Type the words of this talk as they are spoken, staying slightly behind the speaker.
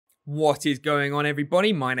What is going on,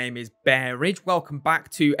 everybody? My name is Bearridge. Welcome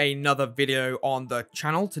back to another video on the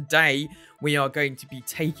channel. Today we are going to be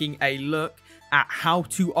taking a look at how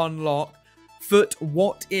to unlock FUT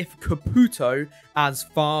What If Caputo as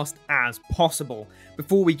fast as possible.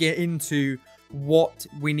 Before we get into what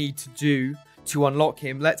we need to do to unlock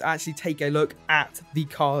him, let's actually take a look at the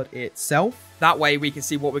card itself. That way we can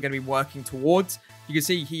see what we're going to be working towards. You can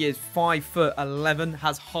see he is 5'11",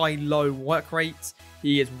 has high-low work rates.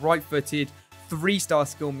 He is right-footed, 3-star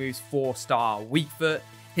skill moves, 4-star weak foot.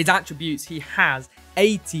 His attributes, he has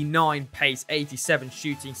 89 pace, 87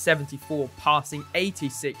 shooting, 74 passing,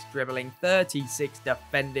 86 dribbling, 36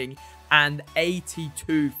 defending, and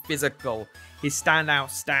 82 physical. His standout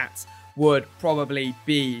stats would probably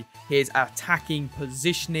be his attacking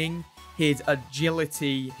positioning, his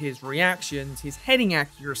agility, his reactions, his heading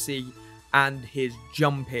accuracy, and his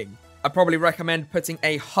jumping. I probably recommend putting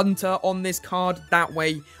a hunter on this card. That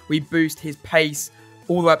way we boost his pace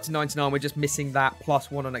all the way up to 99. We're just missing that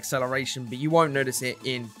 +1 on acceleration, but you won't notice it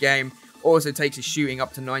in game. Also takes his shooting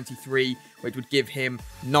up to 93, which would give him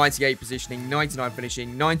 98 positioning, 99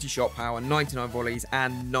 finishing, 90 shot power, 99 volleys,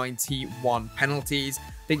 and 91 penalties.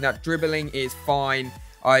 I think that dribbling is fine.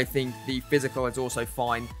 I think the physical is also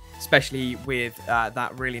fine, especially with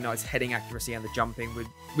that really nice heading accuracy and the jumping,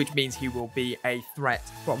 which means he will be a threat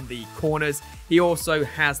from the corners. He also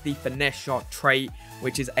has the finesse shot trait,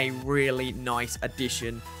 which is a really nice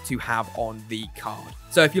addition to have on the card.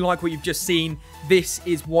 So if you like what you've just seen, this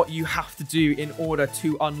is what you have to do in order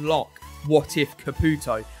to unlock What If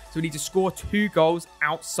Caputo. So we need to score 2 goals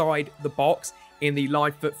outside the box in the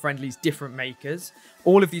live FUT Friendlies different makers.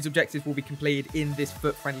 All of these objectives will be completed in this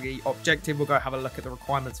FUT Friendly objective. We'll go have a look at the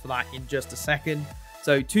requirements for that in just a second.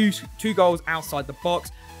 So two goals outside the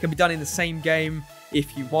box can be done in the same game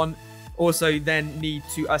if you want. Also then need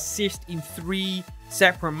to assist in 3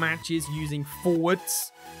 separate matches using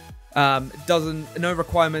forwards. No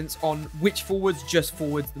requirements on which forwards, just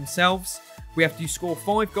forwards themselves. We have to score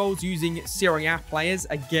 5 goals using Serie A players.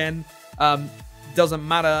 Again, doesn't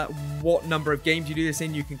matter what number of games you do this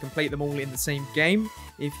in, you can complete them all in the same game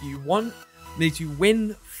if you want. We need to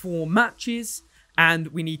win 4 matches, and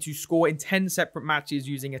we need to score in 10 separate matches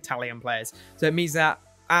using Italian players. So it means that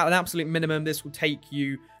at an absolute minimum, this will take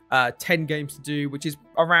you 10 games to do, which is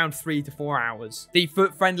around 3 to 4 hours. The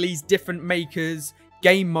FUT Friendlies different makers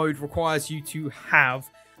game mode requires you to have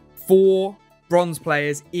 4 bronze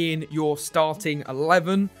players in your starting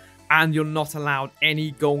 11, and you're not allowed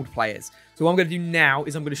any gold players. So what I'm going to do now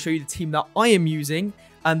is I'm going to show you the team that I am using,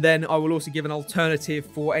 and then I will also give an alternative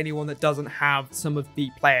for anyone that doesn't have some of the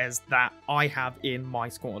players that I have in my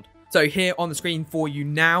squad. So here on the screen for you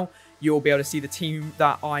now, you'll be able to see the team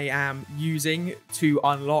that I am using to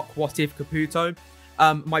unlock What If Caputo.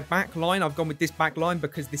 My back line, I've gone with this back line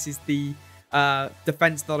because this is the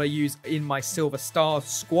defense that I use in my Silver Stars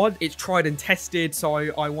squad. It's tried and tested, so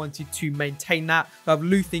I wanted to maintain that. I have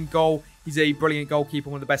Luth in goal. He's a brilliant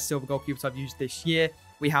goalkeeper, one of the best silver goalkeepers I've used this year.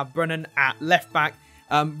 We have Brennan at left back.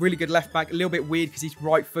 Really good left back. A little bit weird because he's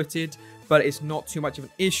right-footed, but it's not too much of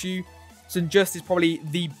an issue. St. Just is probably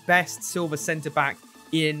the best silver centre back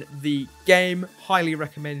in the game. Highly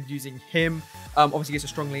recommend using him. Obviously gets a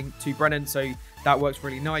strong link to Brennan, so that works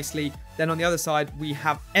really nicely. Then on the other side, we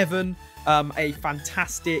have Evan, a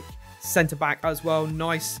fantastic centre-back as well.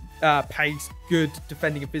 Nice pace, good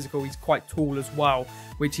defending and physical. He's quite tall as well,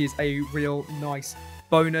 which is a real nice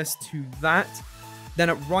bonus to that. Then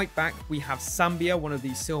at right back, we have Sambia, one of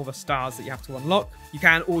these silver stars that you have to unlock. You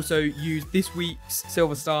can also use this week's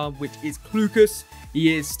silver star, which is Klukas.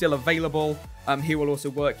 He is still available. He will also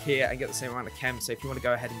work here and get the same amount of chem. So if you want to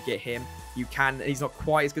go ahead and get him, you can. He's not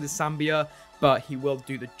quite as good as Sambia, but he will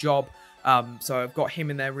do the job. So I've got him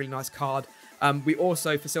in there, really nice card. We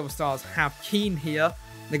also, for Silver Stars, have Keane here.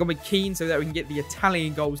 They got me Keane so that we can get the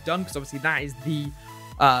Italian goals done, because obviously that is the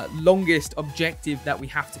longest objective that we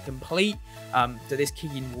have to complete. So this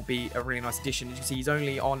Keane will be a really nice addition. As you can see, he's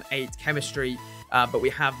only on 8 chemistry, but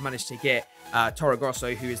we have managed to get Toro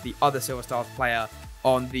Grosso, who is the other Silver Stars player,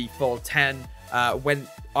 on the full 10. When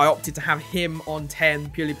I opted to have him on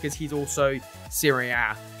 10 purely because he's also Serie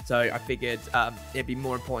A. So I figured it'd be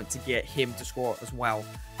more important to get him to score as well.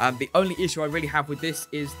 The only issue I really have with this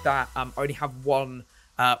is that I only have 1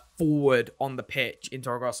 forward on the pitch in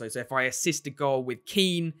Toro Grosso. So if I assist a goal with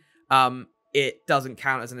Keane, it doesn't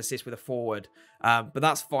count as an assist with a forward. But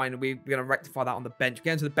that's fine. We're going to rectify that on the bench. We'll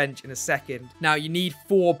get into the bench in a second. Now, you need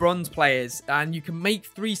 4 bronze players, and you can make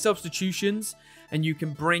 3 substitutions, and you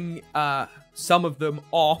can bring some of them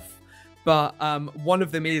off, but one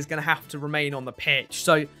of them is going to have to remain on the pitch.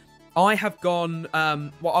 So I have gone,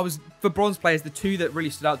 for bronze players, the two that really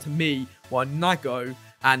stood out to me were Nago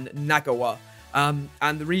and Nagawa.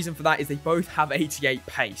 And the reason for that is they both have 88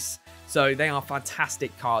 pace. So they are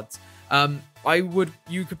fantastic cards.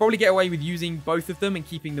 You could probably get away with using both of them and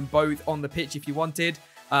keeping them both on the pitch if you wanted.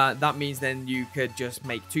 That means then you could just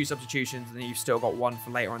make 2 substitutions and then you've still got 1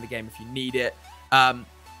 for later on in the game if you need it.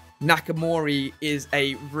 Nakamori is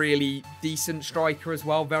a really decent striker as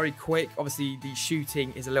well, very quick. Obviously, the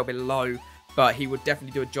shooting is a little bit low, but he would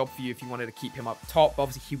definitely do a job for you if you wanted to keep him up top.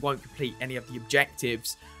 Obviously, he won't complete any of the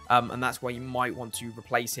objectives, and that's why you might want to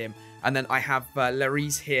replace him. And then I have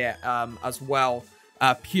Larise here as well,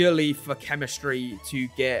 purely for chemistry to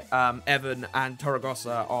get Evan and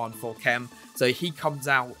Torregosa on full chem. So he comes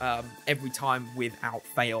out every time without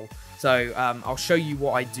fail. So I'll show you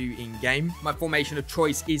what I do in game. My formation of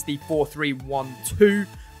choice is the 4-3-1-2.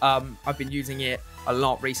 I've been using it a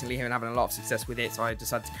lot recently and having a lot of success with it, so I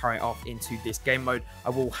decided to carry it off into this game mode. I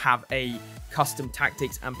will have a custom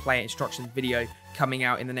tactics and player instructions video coming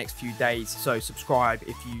out in the next few days, so subscribe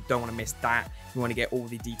if you don't want to miss that. If you want to get all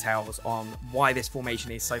the details on why this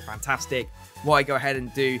formation is so fantastic. What I go ahead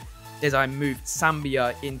and do is I move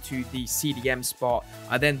Sambia into the CDM spot.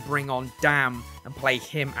 I then bring on Dam and play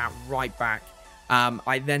him at right back.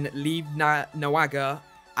 I then leave Nawaga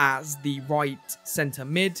as the right centre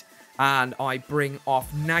mid, and I bring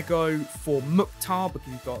off Nago for Mukhtar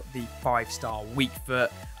because he's got the 5-star weak foot.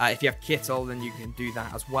 If you have Kittle, then you can do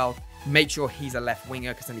that as well. Make sure he's a left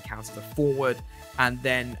winger because then he counts as a forward. And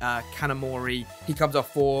then Kanamori, he comes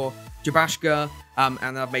off for Jabashka,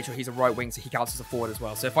 and I've made sure he's a right wing, so he counts as a forward as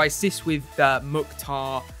well. So if I assist with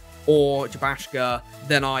Mukhtar or Jabashka,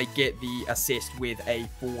 then I get the assist with a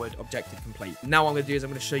forward objective complete. Now what I'm going to do is I'm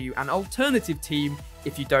going to show you an alternative team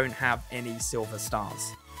if you don't have any silver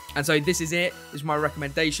stars. And so this is it. This is my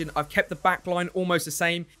recommendation. I've kept the back line almost the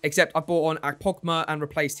same, except I brought on Akpogma and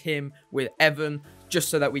replaced him with Evan, just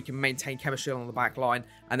so that we can maintain chemistry on the back line.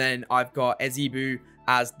 And then I've got Ezibu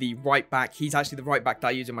as the right back. He's actually the right back that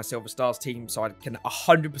I use in my Silver Stars team, so I can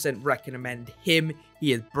 100% recommend him.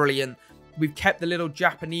 He is brilliant. We've kept the little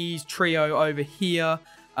Japanese trio over here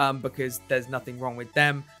because there's nothing wrong with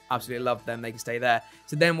them. Absolutely love them. They can stay there.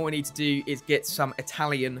 So then what we need to do is get some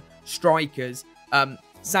Italian strikers.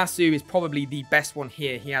 Sasu is probably the best one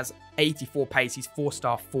here. He has 84 pace, he's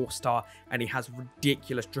 4-star, 4-star, and he has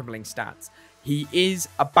ridiculous dribbling stats. He is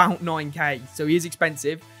about 9k, so he is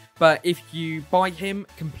expensive, but if you buy him,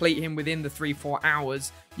 complete him within the 3-4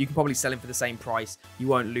 hours, you can probably sell him for the same price. You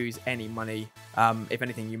won't lose any money. If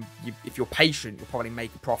anything, if you're patient, you'll probably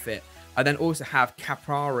make a profit. I then also have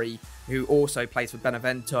Caprari, who also plays for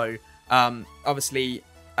Benevento. Obviously,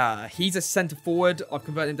 he's a centre forward. I've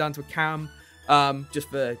converted him down to a cam. Just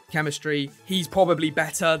for chemistry. He's probably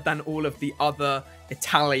better than all of the other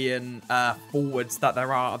Italian forwards that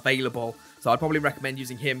there are available. So I'd probably recommend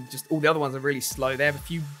using him. Just all the other ones are really slow. They have a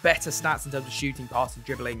few better stats in terms of shooting, passing,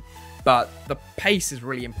 dribbling, but the pace is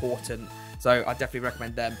really important. So I definitely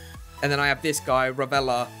recommend them. And then I have this guy,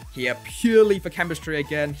 Ravella, here, purely for chemistry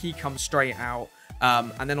again. He comes straight out.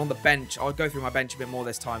 And then on the bench, I'll go through my bench a bit more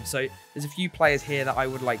this time. So there's a few players here that I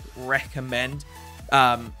would recommend.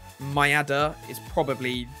 Mayada is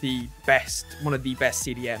probably the best, one of the best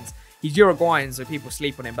CDMs. He's Uruguayan, so people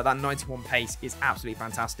sleep on him, but that 91 pace is absolutely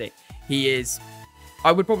fantastic. He is,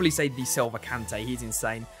 I would probably say, the Silver Kante. He's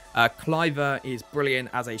insane. Cliver is brilliant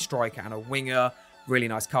as a striker and a winger. Really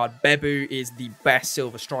nice card. Bebu is the best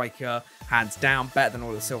silver striker, hands down, better than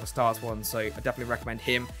all the Silver Stars ones, so I definitely recommend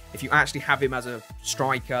him. If you actually have him as a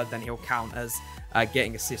striker, then he'll count as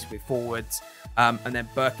getting assists with forwards. And then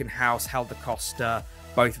Birkenhouse, Helder Costa,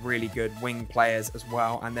 both really good wing players as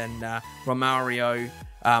well. And then Romario,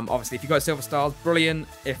 obviously, if you've got Silver Stars, brilliant.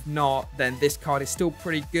 If not, then this card is still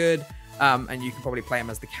pretty good. And you can probably play him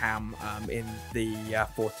as the cam in the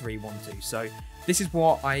 4-3-1-2. So this is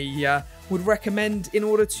what I would recommend in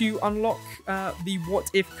order to unlock the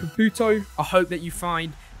What If Caputo. I hope that you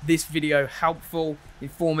find this video helpful,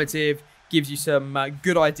 informative, gives you some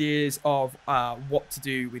good ideas of what to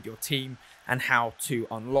do with your team and how to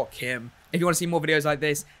unlock him. If you want to see more videos like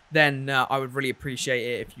this, then I would really appreciate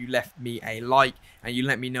it if you left me a like and you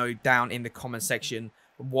let me know down in the comment section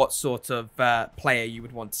what sort of player you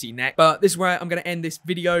would want to see next. But this is where I'm going to end this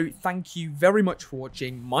video. Thank you very much for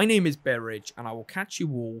watching. My name is Bearridge, and I will catch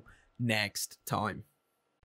you all next time.